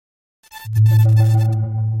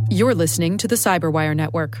You're listening to the Cyberwire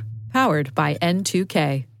Network, powered by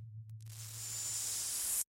N2K.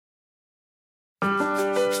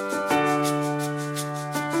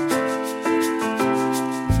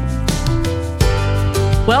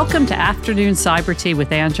 Welcome to Afternoon Cyber Tea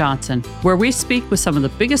with Ann Johnson, where we speak with some of the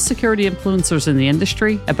biggest security influencers in the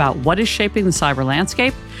industry about what is shaping the cyber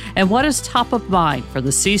landscape and what is top of mind for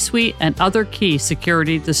the C-suite and other key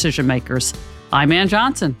security decision makers. I'm Ann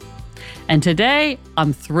Johnson, and today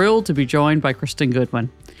I'm thrilled to be joined by Kristen Goodwin.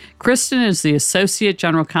 Kristen is the Associate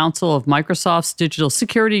General Counsel of Microsoft's Digital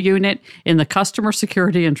Security Unit in the Customer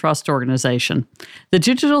Security and Trust Organization. The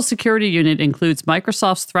Digital Security Unit includes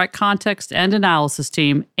Microsoft's Threat Context and Analysis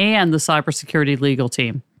team and the Cybersecurity Legal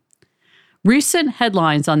team. Recent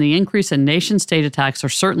headlines on the increase in nation-state attacks are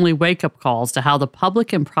certainly wake-up calls to how the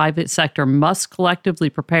public and private sector must collectively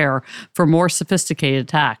prepare for more sophisticated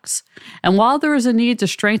attacks. And while there is a need to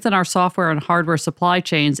strengthen our software and hardware supply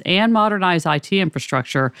chains and modernize IT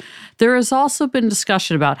infrastructure, there has also been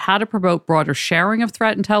discussion about how to promote broader sharing of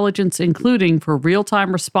threat intelligence, including for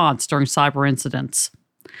real-time response during cyber incidents.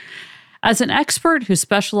 As an expert who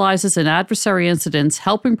specializes in adversary incidents,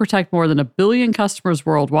 helping protect more than 1 billion customers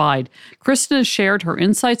worldwide, Kristen has shared her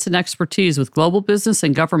insights and expertise with global business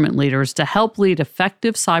and government leaders to help lead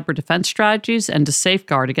effective cyber defense strategies and to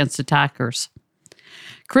safeguard against attackers.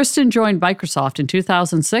 Kristen joined Microsoft in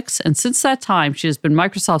 2006, and since that time, she has been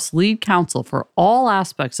Microsoft's lead counsel for all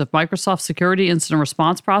aspects of Microsoft's security incident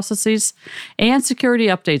response processes and security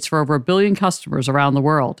updates for over 1 billion customers around the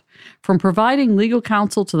world. From providing legal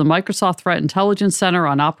counsel to the Microsoft Threat Intelligence Center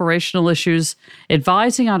on operational issues,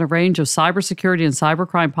 advising on a range of cybersecurity and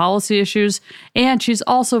cybercrime policy issues, and she's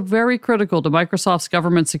also very critical to Microsoft's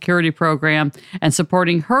government security program and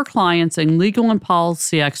supporting her clients and legal and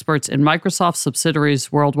policy experts in Microsoft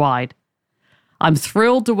subsidiaries worldwide. I'm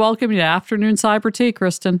thrilled to welcome you to Afternoon Cyber Tea,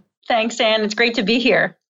 Kristen. Thanks, Ann. It's great to be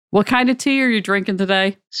here. What kind of tea are you drinking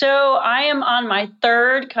today? So I am on my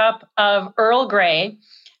third cup of Earl Grey,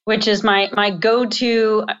 which is my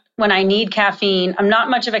go-to when I need caffeine. I'm not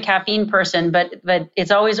much of a caffeine person, but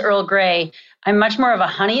it's always Earl Grey. I'm much more of a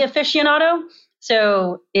honey aficionado.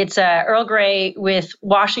 So it's Earl Grey with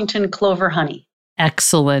Washington clover honey.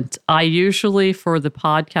 Excellent. I usually, for the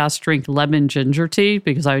podcast, drink lemon ginger tea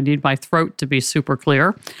because I need my throat to be super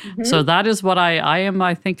clear. Mm-hmm. So that is what I am,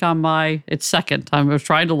 I think, on it's second. I was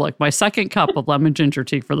trying to look. My second cup of lemon ginger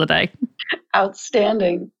tea for the day.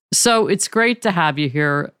 Outstanding. So it's great to have you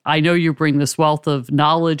here. I know you bring this wealth of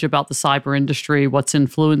knowledge about the cyber industry, what's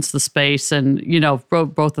influenced the space, and,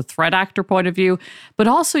 both a threat actor point of view, but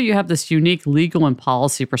also you have this unique legal and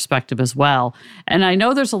policy perspective as well. And I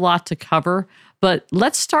know there's a lot to cover, but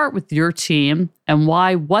let's start with your team and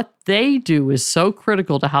why what they do is so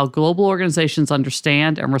critical to how global organizations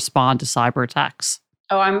understand and respond to cyber attacks.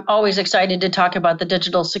 Oh, I'm always excited to talk about the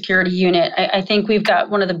Digital Security Unit. I think we've got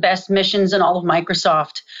one of the best missions in all of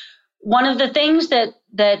Microsoft. One of the things that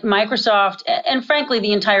Microsoft, and frankly,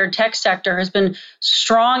 the entire tech sector has been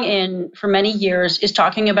strong in for many years is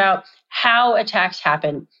talking about how attacks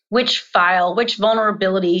happen, which file, which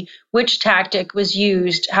vulnerability, which tactic was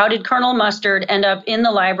used, how did Colonel Mustard end up in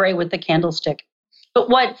the library with the candlestick. But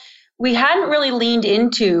what we hadn't really leaned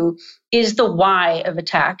into is the why of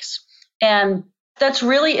attacks. And that's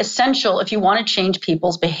really essential if you want to change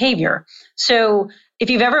people's behavior. So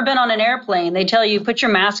if you've ever been on an airplane, they tell you put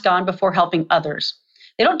your mask on before helping others.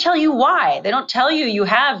 They don't tell you why. They don't tell you you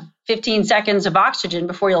have 15 seconds of oxygen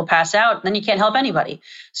before you'll pass out, and then you can't help anybody.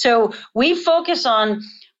 So we focus on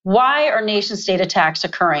why are nation-state attacks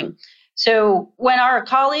occurring. So when our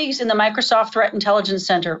colleagues in the Microsoft Threat Intelligence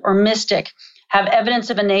Center or MSTIC have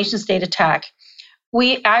evidence of a nation-state attack,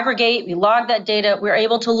 we aggregate, we log that data, we're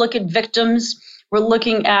able to look at victims. We're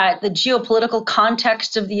looking at the geopolitical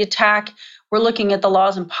context of the attack. We're looking at the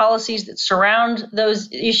laws and policies that surround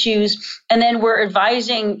those issues. And then we're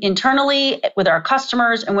advising internally with our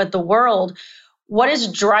customers and with the world, what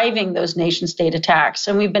is driving those nation-state attacks?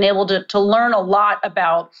 And we've been able to learn a lot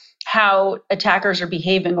about how attackers are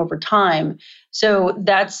behaving over time. So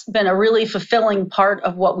that's been a really fulfilling part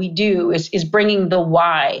of what we do is bringing the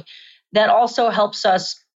why. That also helps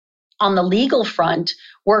us on the legal front,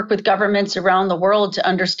 work with governments around the world to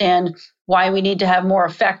understand why we need to have more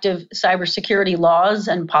effective cybersecurity laws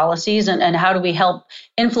and policies, and how do we help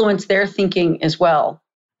influence their thinking as well.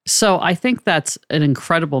 So I think that's an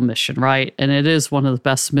incredible mission, right? And it is one of the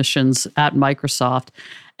best missions at Microsoft.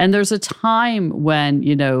 And there's a time when,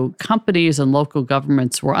 companies and local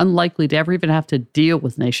governments were unlikely to ever even have to deal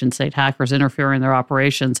with nation-state hackers interfering in their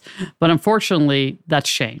operations. But unfortunately, that's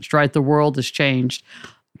changed, right? The world has changed.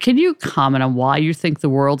 Can you comment on why you think the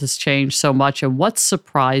world has changed so much and what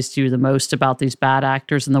surprised you the most about these bad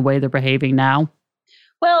actors and the way they're behaving now?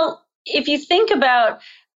 Well, if you think about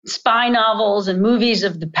spy novels and movies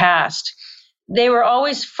of the past, they were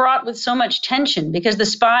always fraught with so much tension because the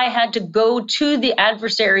spy had to go to the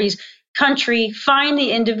adversary's country, find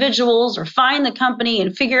the individuals or find the company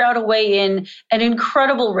and figure out a way in, an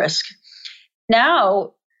incredible risk.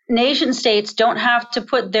 Now, nation states don't have to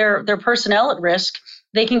put their personnel at risk.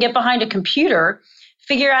 They can get behind a computer,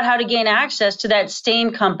 figure out how to gain access to that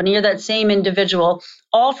same company or that same individual,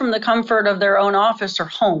 all from the comfort of their own office or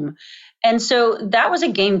home. And so that was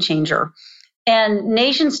a game changer. And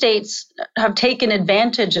nation states have taken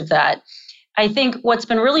advantage of that. I think what's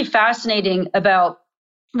been really fascinating about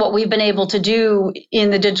what we've been able to do in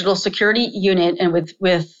the digital security unit and with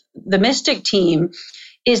the Mystic team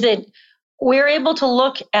is that we're able to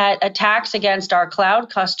look at attacks against our cloud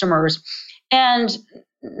customers and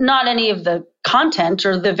not any of the content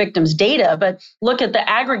or the victim's data, but look at the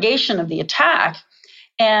aggregation of the attack.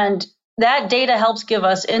 And that data helps give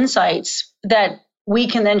us insights that we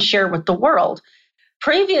can then share with the world.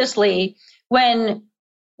 Previously, when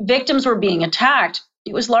victims were being attacked,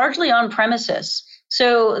 it was largely on premises.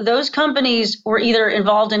 So those companies were either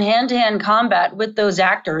involved in hand-to-hand combat with those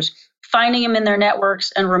actors, finding them in their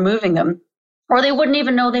networks and removing them, or they wouldn't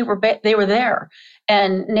even know they were there.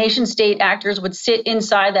 And nation-state actors would sit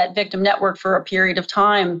inside that victim network for a period of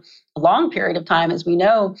time, a long period of time, as we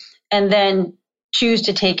know, and then choose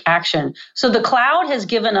to take action. So the cloud has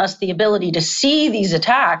given us the ability to see these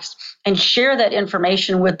attacks and share that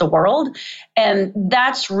information with the world. And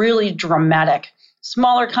that's really dramatic.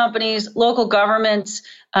 Smaller companies, local governments,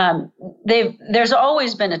 there's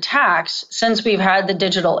always been attacks since we've had the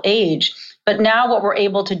digital age. But now what we're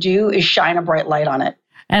able to do is shine a bright light on it.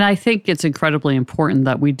 And I think it's incredibly important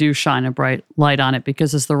that we do shine a bright light on it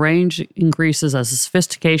because as the range increases, as the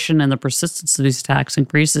sophistication and the persistence of these attacks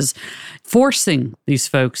increases, forcing these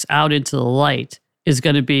folks out into the light is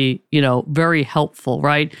going to be, very helpful,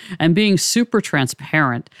 right? And being super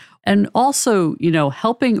transparent. And also,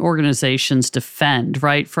 helping organizations defend,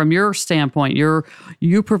 right? From your standpoint,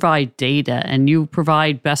 you provide data and you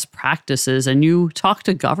provide best practices and you talk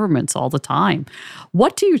to governments all the time.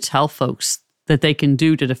 What do you tell folks that they can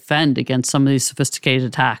do to defend against some of these sophisticated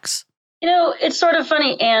attacks? It's sort of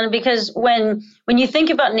funny, Anne, because when you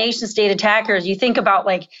think about nation state attackers, you think about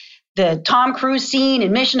like the Tom Cruise scene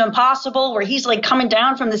in Mission Impossible where he's like coming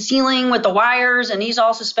down from the ceiling with the wires and he's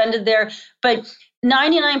all suspended there. But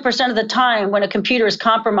 99% of the time when a computer is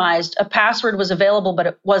compromised, a password was available, but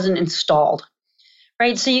it wasn't installed,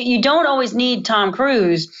 right? So you don't always need Tom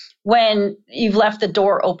Cruise when you've left the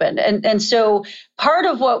door open. And so part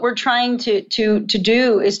of what we're trying to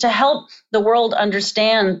do is to help the world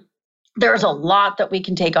understand there's a lot that we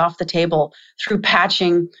can take off the table through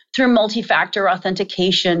patching, through multi-factor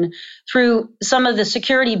authentication, through some of the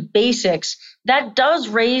security basics that does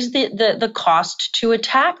raise the cost to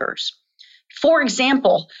attackers. For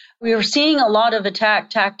example, we are seeing a lot of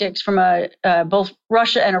attack tactics from both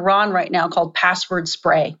Russia and Iran right now called password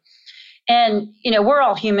spray. And, we're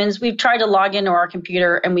all humans. We've tried to log into our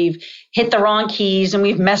computer and we've hit the wrong keys and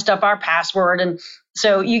we've messed up our password. And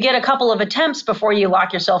so you get a couple of attempts before you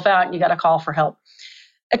lock yourself out and you got to call for help.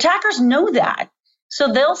 Attackers know that.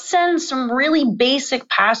 So they'll send some really basic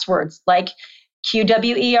passwords like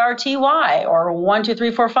QWERTY or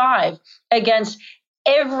 12345 against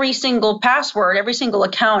every single password, every single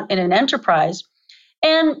account in an enterprise.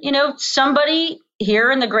 And, somebody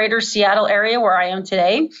here in the greater Seattle area where I am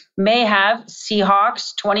today may have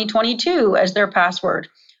Seahawks 2022 as their password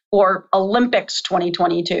or Olympics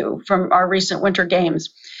 2022 from our recent winter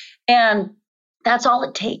games. And that's all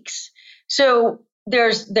it takes. So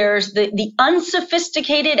there's the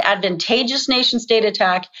unsophisticated, advantageous nation state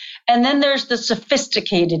attack. And then there's the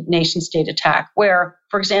sophisticated nation state attack where,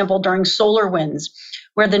 for example, during SolarWinds,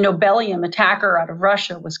 where the Nobelium attacker out of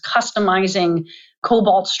Russia was customizing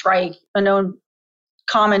Cobalt Strike, a known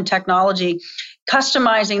common technology,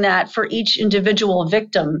 customizing that for each individual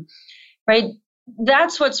victim, right?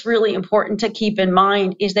 That's what's really important to keep in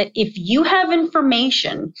mind is that if you have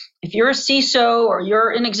information, if you're a CISO or you're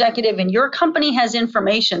an executive and your company has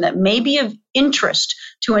information that may be of interest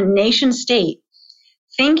to a nation state,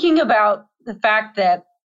 thinking about the fact that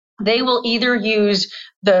they will either use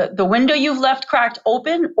the window you've left cracked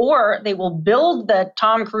open or they will build the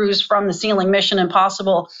Tom Cruise from the ceiling Mission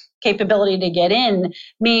Impossible capability to get in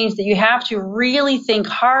means that you have to really think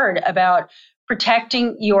hard about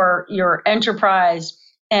protecting your enterprise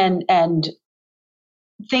and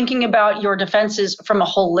thinking about your defenses from a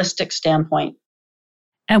holistic standpoint.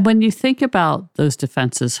 And when you think about those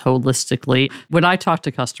defenses holistically, when I talk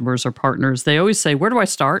to customers or partners, they always say, where do I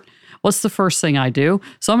start? What's the first thing I do?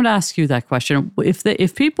 So I'm going to ask you that question.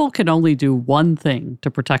 If people can only do one thing to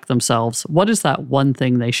protect themselves, what is that one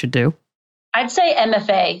thing they should do? I'd say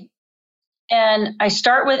MFA. And I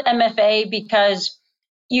start with MFA because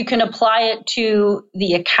you can apply it to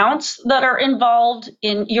the accounts that are involved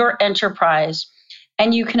in your enterprise,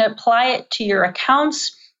 and you can apply it to your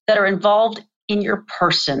accounts that are involved in your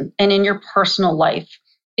person and in your personal life.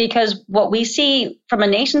 Because what we see from a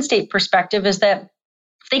nation state perspective is that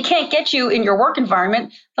if they can't get you in your work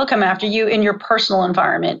environment, they'll come after you in your personal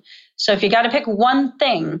environment. So if you got to pick one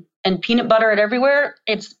thing and peanut butter it everywhere,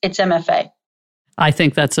 it's MFA. I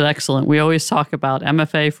think that's excellent. We always talk about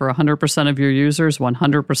MFA for 100% of your users,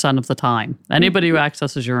 100% of the time. Anybody who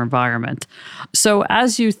accesses your environment. So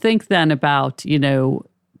as you think then about,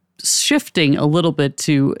 shifting a little bit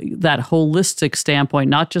to that holistic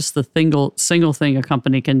standpoint, not just the single thing a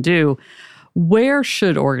company can do, where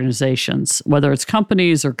should organizations, whether it's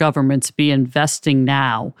companies or governments, be investing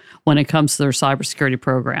now when it comes to their cybersecurity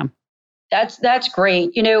program? That's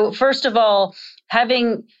great. First of all,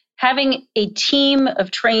 having a team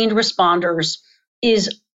of trained responders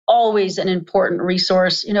is always an important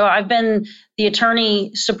resource. I've been the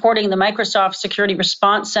attorney supporting the Microsoft Security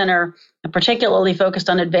Response Center, and particularly focused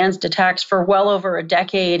on advanced attacks for well over a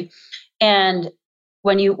decade. And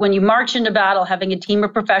when you march into battle, having a team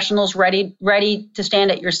of professionals ready to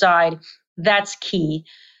stand at your side, that's key.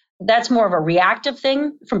 That's more of a reactive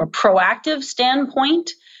thing. From a proactive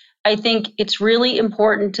standpoint, I think it's really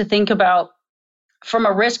important to think about, from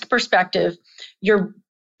a risk perspective, your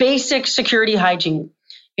basic security hygiene.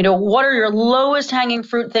 What are your lowest hanging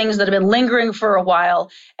fruit things that have been lingering for a while,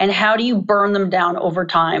 and how do you burn them down over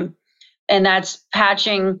time? And that's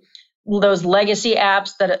patching those legacy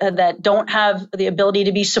apps that don't have the ability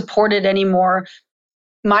to be supported anymore,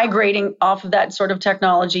 migrating off of that sort of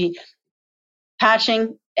technology,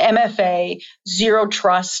 patching, MFA, zero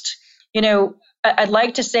trust. I'd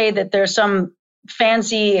like to say that there's some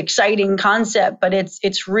fancy, exciting concept, but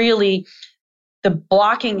it's really the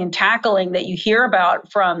blocking and tackling that you hear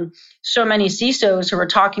about from so many CISOs who are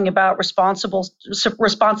talking about responsible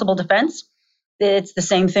defense. It's the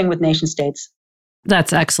same thing with nation states.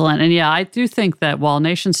 That's excellent. And yeah, I do think that while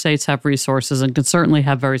nation states have resources and can certainly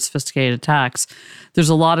have very sophisticated attacks, there's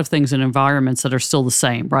a lot of things in environments that are still the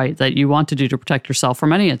same, right? That you want to do to protect yourself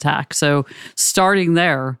from any attack. So starting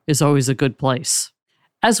there is always a good place.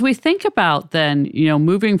 As we think about then,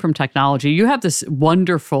 moving from technology, you have this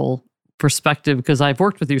wonderful perspective because I've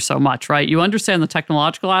worked with you so much, right? You understand the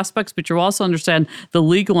technological aspects, but you also understand the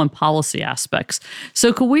legal and policy aspects.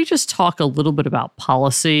 So could we just talk a little bit about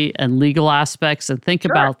policy and legal aspects and think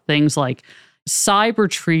about things like cyber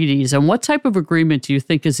treaties and what type of agreement do you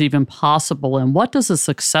think is even possible, and what does a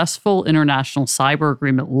successful international cyber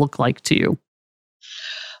agreement look like to you?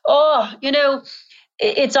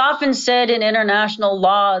 It's often said in international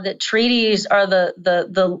law that treaties are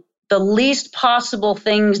the least possible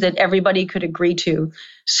things that everybody could agree to.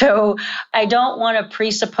 So I don't want to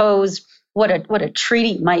presuppose what a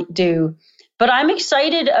treaty might do, but I'm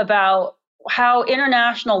excited about how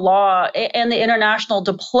international law and the international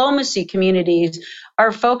diplomacy communities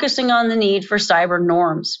are focusing on the need for cyber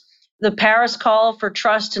norms. The Paris Call for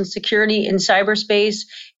Trust and Security in Cyberspace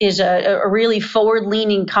is a really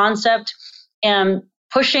forward-leaning concept, and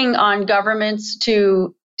pushing on governments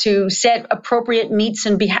to set appropriate metes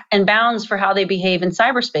and bounds for how they behave in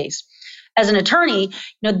cyberspace. As an attorney,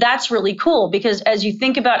 that's really cool, because as you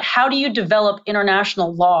think about how do you develop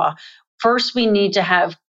international law, first we need to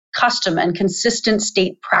have custom and consistent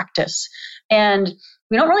state practice. And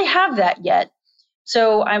we don't really have that yet.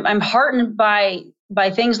 So I'm heartened by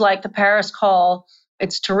things like the Paris Call.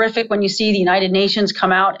 It's terrific when you see the United Nations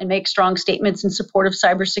come out and make strong statements in support of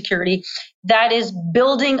cybersecurity. That is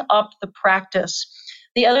building up the practice.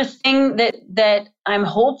 The other thing that I'm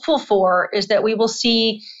hopeful for is that we will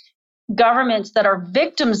see governments that are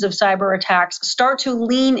victims of cyber attacks start to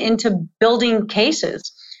lean into building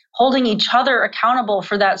cases, holding each other accountable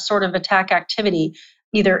for that sort of attack activity,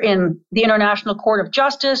 either in the International Court of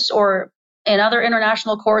Justice or in other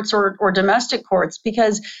international courts or domestic courts,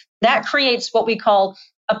 because that creates what we call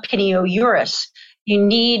opinio juris. You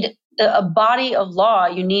need a body of law.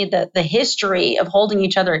 You need the history of holding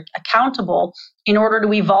each other accountable in order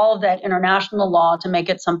to evolve that international law to make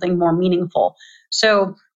it something more meaningful.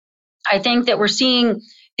 So I think that we're seeing,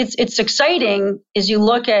 it's exciting as you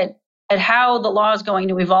look at how the law is going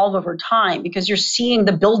to evolve over time, because you're seeing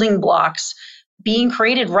the building blocks being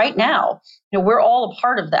created right now. We're all a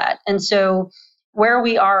part of that. And so where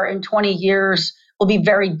we are in 20 years will be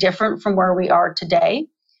very different from where we are today.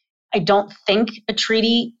 I don't think a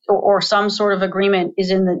treaty or some sort of agreement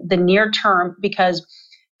is in the near term because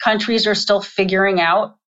countries are still figuring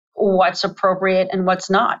out what's appropriate and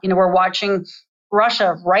what's not. We're watching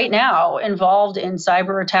Russia right now involved in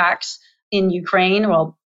cyber attacks in Ukraine.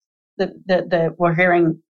 Well, we're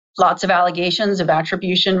hearing lots of allegations of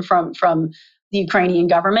attribution from the Ukrainian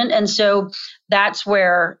government. And so that's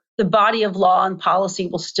where the body of law and policy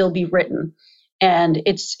will still be written. And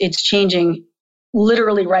it's changing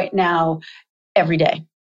literally right now, every day.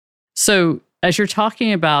 So as you're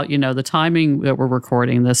talking about, the timing that we're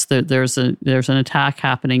recording this, there's an attack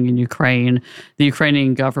happening in Ukraine. The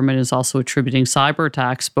Ukrainian government is also attributing cyber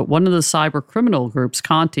attacks, but one of the cyber criminal groups,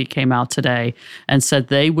 Conti, came out today and said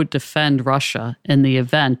they would defend Russia in the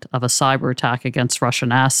event of a cyber attack against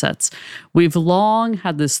Russian assets. We've long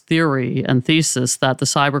had this theory and thesis that the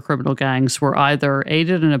cyber criminal gangs were either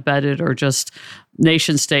aided and abetted or just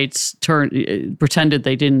nation states pretended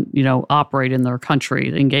they didn't, operate in their country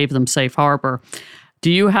and gave them safe harbor.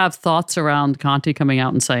 Do you have thoughts around Conti coming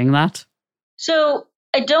out and saying that? So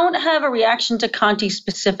I don't have a reaction to Conti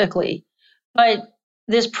specifically, but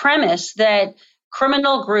this premise that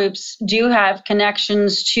criminal groups do have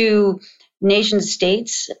connections to nation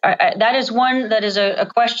states, that is one that is a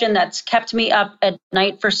question that's kept me up at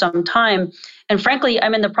night for some time. And frankly,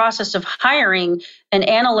 I'm in the process of hiring an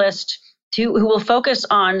analyst who will focus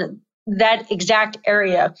on that exact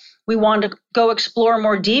area. We want to go explore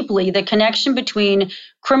more deeply the connection between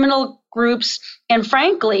criminal groups and,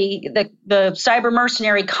 frankly, the cyber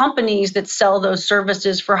mercenary companies that sell those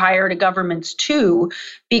services for hire to governments too,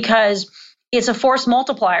 because it's a force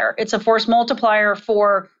multiplier. It's a force multiplier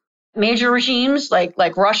for major regimes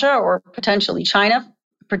like Russia or potentially China,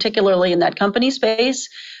 particularly in that company space.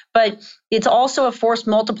 But it's also a force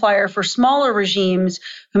multiplier for smaller regimes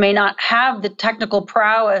who may not have the technical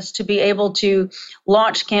prowess to be able to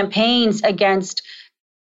launch campaigns against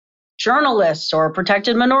journalists or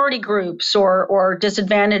protected minority groups or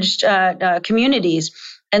disadvantaged communities.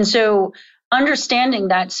 And so understanding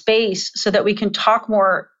that space so that we can talk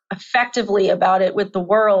more effectively about it with the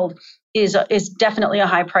world is definitely a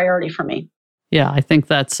high priority for me. Yeah, I think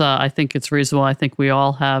I think it's reasonable. I think we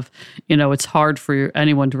all have, it's hard for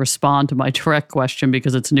anyone to respond to my direct question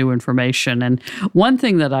because it's new information. And one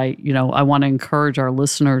thing that I want to encourage our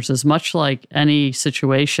listeners is, much like any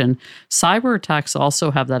situation, cyber attacks also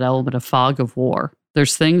have that element of fog of war.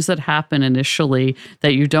 There's things that happen initially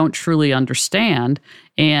that you don't truly understand.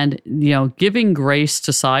 And, giving grace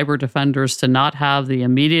to cyber defenders to not have the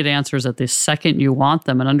immediate answers at the second you want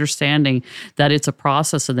them, and understanding that it's a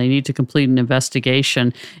process and they need to complete an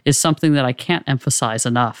investigation, is something that I can't emphasize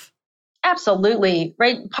enough. Absolutely,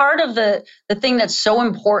 right? Part of the thing that's so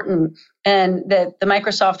important and that the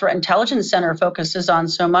Microsoft Threat Intelligence Center focuses on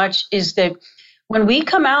so much is that when we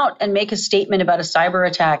come out and make a statement about a cyber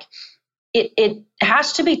attack, it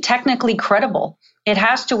has to be technically credible. It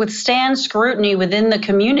has to withstand scrutiny within the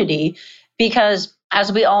community because,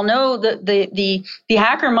 as we all know, the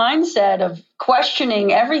hacker mindset of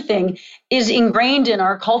questioning everything is ingrained in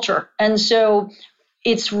our culture. And so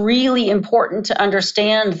it's really important to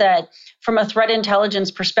understand that from a threat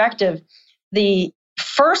intelligence perspective, the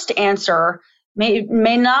first answer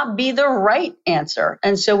may not be the right answer.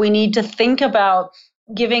 And so we need to think about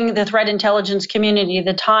giving the threat intelligence community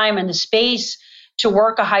the time and the space to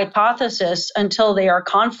work a hypothesis until they are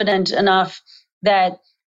confident enough that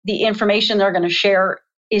the information they're going to share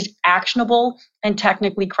is actionable and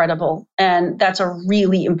technically credible. And that's a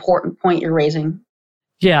really important point you're raising.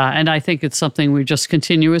 Yeah, and I think it's something we just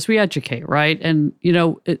continue as we educate, right? And,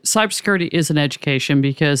 cybersecurity is an education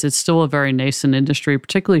because it's still a very nascent industry,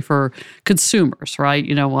 particularly for consumers, right?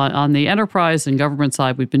 On the enterprise and government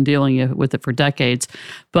side, we've been dealing with it for decades,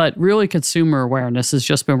 but really consumer awareness has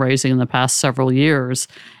just been raising in the past several years.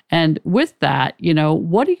 And with that,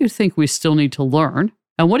 what do you think we still need to learn?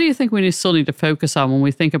 And what do you think we still need to focus on when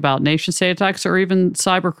we think about nation-state attacks or even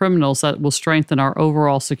cyber criminals that will strengthen our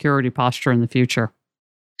overall security posture in the future?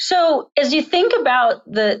 So as you think about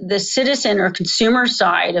the citizen or consumer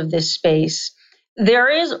side of this space, there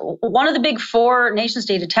is one of the big four nation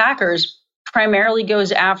state attackers primarily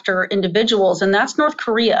goes after individuals, and that's North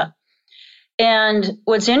Korea. And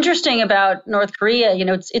what's interesting about North Korea,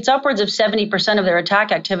 it's upwards of 70% of their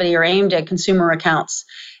attack activity are aimed at consumer accounts.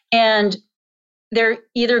 And they're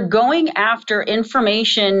either going after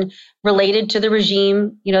information related to the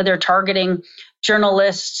regime, they're targeting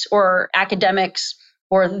journalists or academics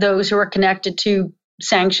or those who are connected to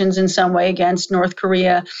sanctions in some way against North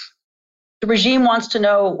Korea. The regime wants to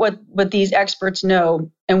know what these experts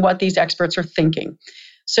know and what these experts are thinking.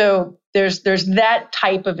 So there's that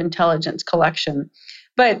type of intelligence collection.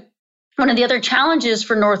 But one of the other challenges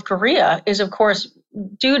for North Korea is, of course,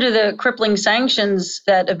 due to the crippling sanctions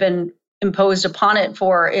that have been imposed upon it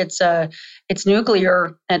for its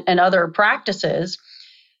nuclear and other practices,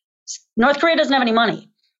 North Korea doesn't have any money.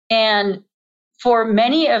 And for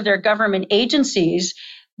many of their government agencies,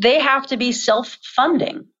 they have to be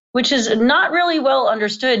self-funding, which is not really well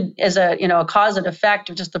understood as a cause and effect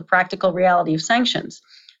of just the practical reality of sanctions.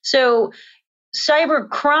 So cyber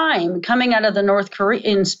crime coming out of the North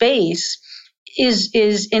Korean space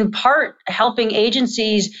is in part helping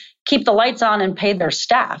agencies keep the lights on and pay their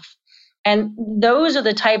staff. And those are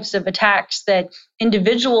the types of attacks that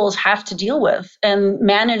individuals have to deal with and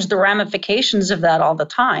manage the ramifications of that all the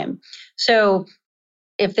time. So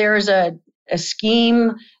if there's a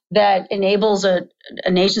scheme that enables a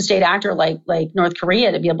nation state actor like North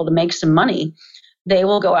Korea to be able to make some money, they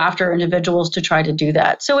will go after individuals to try to do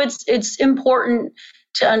that. So it's important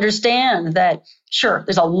to understand that, sure,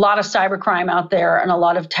 there's a lot of cybercrime out there and a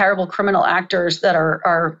lot of terrible criminal actors that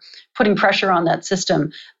are putting pressure on that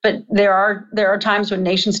system. But there are times when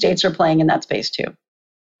nation states are playing in that space too.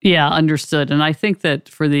 Yeah, understood. And I think that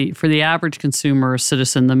for the average consumer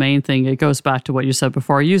citizen, the main thing, it goes back to what you said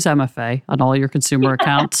before. Use MFA on all your consumer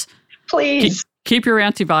accounts. Please. Keep your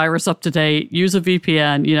antivirus up to date. Use a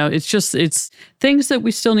VPN. It's things that we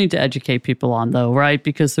still need to educate people on, though, right?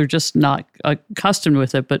 Because they're just not accustomed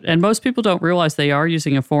with it. And most people don't realize they are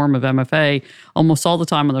using a form of MFA almost all the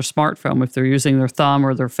time on their smartphone if they're using their thumb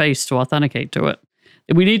or their face to authenticate to it.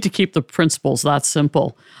 We need to keep the principles that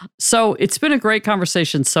simple. So it's been a great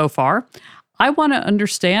conversation so far. I want to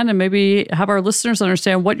understand and maybe have our listeners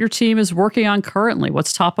understand what your team is working on currently.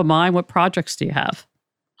 What's top of mind? What projects do you have?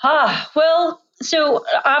 Well, so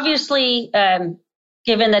obviously,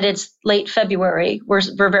 given that it's late February, we're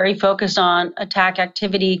very focused on attack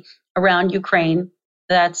activity around Ukraine.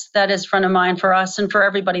 That is front of mind for us and for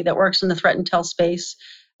everybody that works in the threat intel space.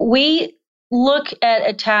 We look at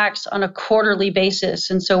attacks on a quarterly basis,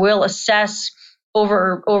 and so we'll assess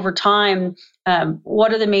over time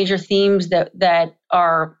what are the major themes that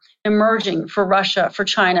are emerging for Russia, for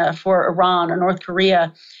China, for Iran, or North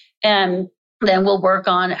Korea, and then we'll work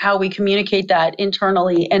on how we communicate that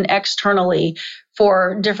internally and externally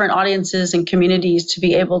for different audiences and communities to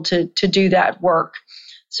be able to do that work.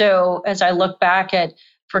 So as I look back at,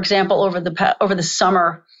 for example, over the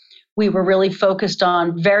summer, we were really focused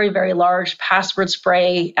on very, very large password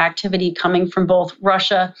spray activity coming from both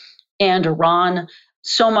Russia and Iran,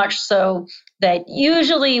 so much so that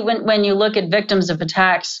usually when you look at victims of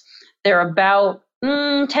attacks, they're about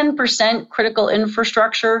 10% critical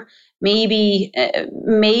infrastructure, maybe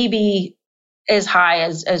as high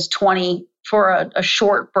as 20 for a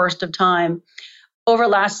short burst of time. Over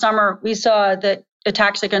last summer, we saw that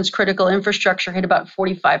attacks against critical infrastructure hit about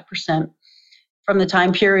 45% from the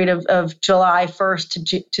time period of July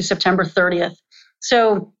 1st to September 30th.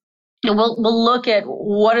 So we'll look at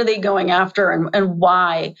what are they going after and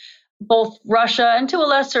why. Both Russia and to a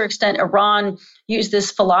lesser extent Iran use this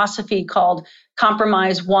philosophy called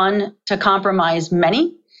compromise one to compromise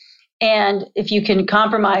many. And if you can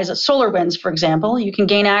compromise SolarWinds, for example, you can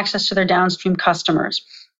gain access to their downstream customers.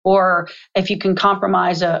 Or if you can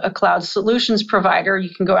compromise a cloud solutions provider, you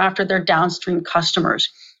can go after their downstream customers.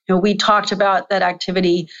 We talked about that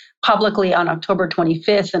activity publicly on October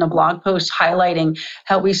 25th in a blog post highlighting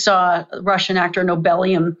how we saw Russian actor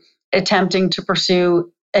Nobelium attempting to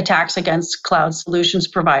pursue attacks against cloud solutions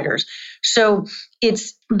providers. So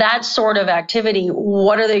it's that sort of activity.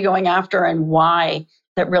 What are they going after and why?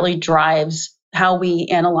 That really drives how we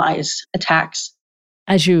analyze attacks.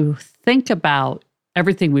 As you think about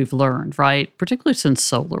everything we've learned, right, particularly since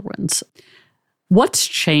SolarWinds, what's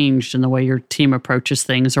changed in the way your team approaches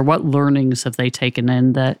things, or what learnings have they taken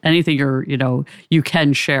in that anything you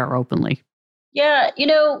can share openly? Yeah,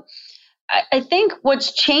 I think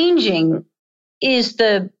what's changing is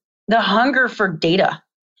the hunger for data.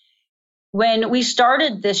 When we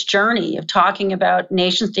started this journey of talking about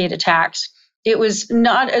nation-state attacks, it was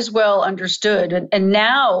not as well understood. And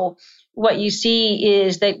now what you see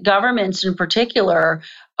is that governments in particular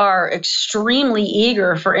are extremely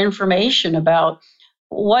eager for information about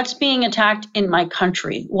what's being attacked in my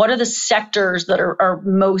country. What are the sectors that are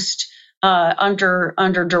most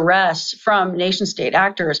under duress from nation-state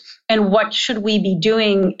actors? And what should we be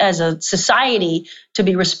doing as a society to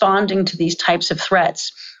be responding to these types of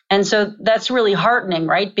threats? And so that's really heartening,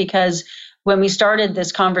 right? Because when we started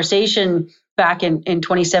this conversation back in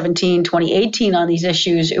 2017, 2018 on these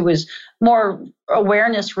issues, it was more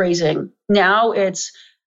awareness raising. Now it's,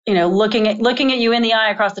 looking at you in the eye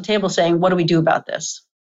across the table saying, what do we do about this?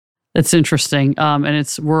 It's interesting.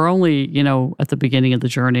 And we're only, at the beginning of the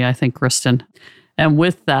journey, I think, Kristen. And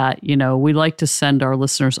with that, we like to send our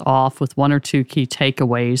listeners off with one or two key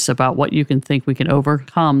takeaways about what you can think we can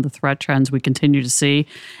overcome the threat trends we continue to see.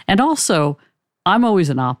 And also, I'm always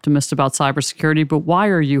an optimist about cybersecurity, but why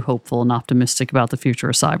are you hopeful and optimistic about the future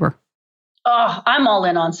of cyber? Oh, I'm all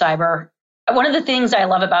in on cyber. One of the things I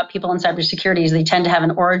love about people in cybersecurity is they tend to have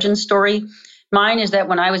an origin story. Mine is that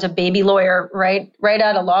when I was a baby lawyer, right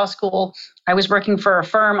out of law school, I was working for a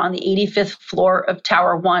firm on the 85th floor of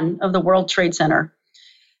Tower 1 of the World Trade Center.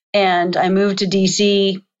 And I moved to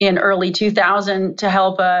DC in early 2000 to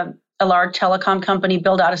help a large telecom company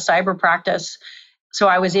build out a cyber practice. So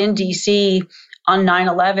I was in DC on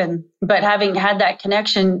 9/11, but having had that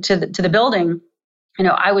connection to the building,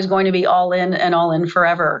 I was going to be all in and all in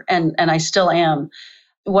forever. And I still am.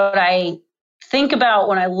 What I think about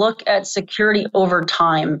when I look at security over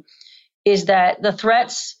time is that the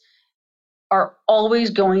threats are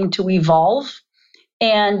always going to evolve.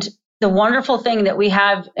 And the wonderful thing that we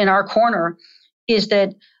have in our corner is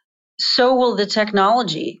that so will the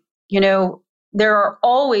technology. There are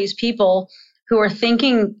always people who are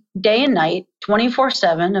thinking day and night,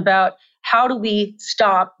 24/7, about how do we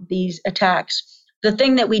stop these attacks. The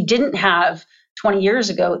thing that we didn't have 20 years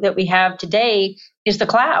ago that we have today is the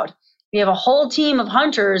cloud. We have a whole team of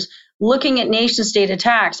hunters looking at nation state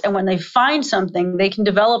attacks. And when they find something, they can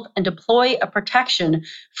develop and deploy a protection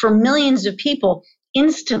for millions of people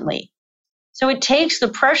instantly. So it takes the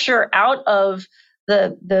pressure out of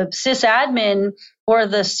the sysadmin or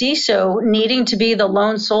the CISO needing to be the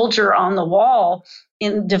lone soldier on the wall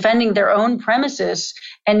in defending their own premises,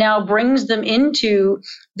 and now brings them into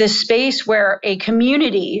this space where a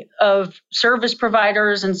community of service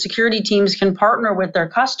providers and security teams can partner with their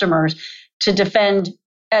customers to defend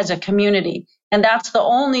as a community. And that's the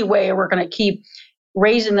only way we're going to keep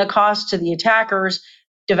raising the cost to the attackers,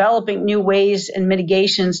 developing new ways and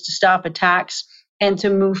mitigations to stop attacks, and to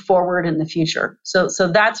move forward in the future. So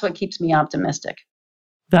that's what keeps me optimistic.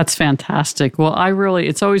 That's fantastic. Well,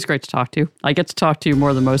 it's always great to talk to you. I get to talk to you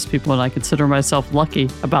more than most people, and I consider myself lucky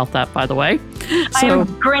about that, by the way. I am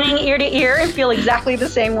grinning ear to ear and feel exactly the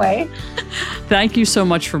same way. Thank you so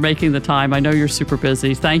much for making the time. I know you're super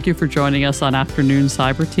busy. Thank you for joining us on Afternoon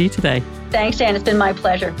Cyber Tea today. Thanks, Dan. It's been my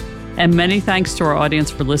pleasure. And many thanks to our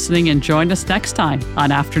audience for listening, and join us next time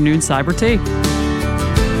on Afternoon Cyber Tea.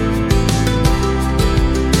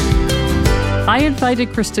 I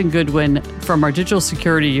invited Kristen Goodwin from our digital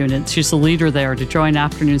security unit, she's the leader there, to join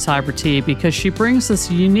Afternoon Cyber Tea because she brings this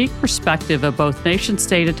unique perspective of both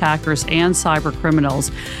nation-state attackers and cyber criminals,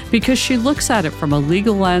 because she looks at it from a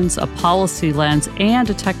legal lens, a policy lens, and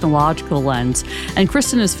a technological lens. And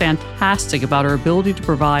Kristen is fantastic about her ability to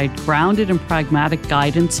provide grounded and pragmatic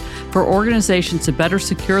guidance for organizations to better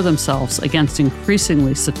secure themselves against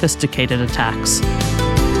increasingly sophisticated attacks.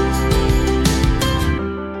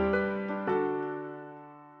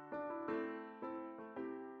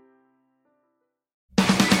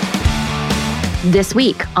 This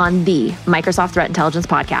week on the Microsoft Threat Intelligence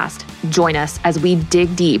Podcast, join us as we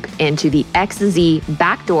dig deep into the XZ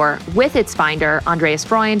backdoor with its finder, Andreas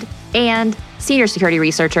Freund, and senior security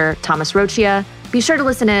researcher, Thomas Rochia. Be sure to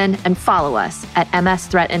listen in and follow us at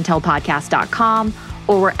msthreatintelpodcast.com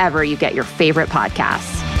or wherever you get your favorite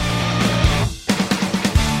podcasts.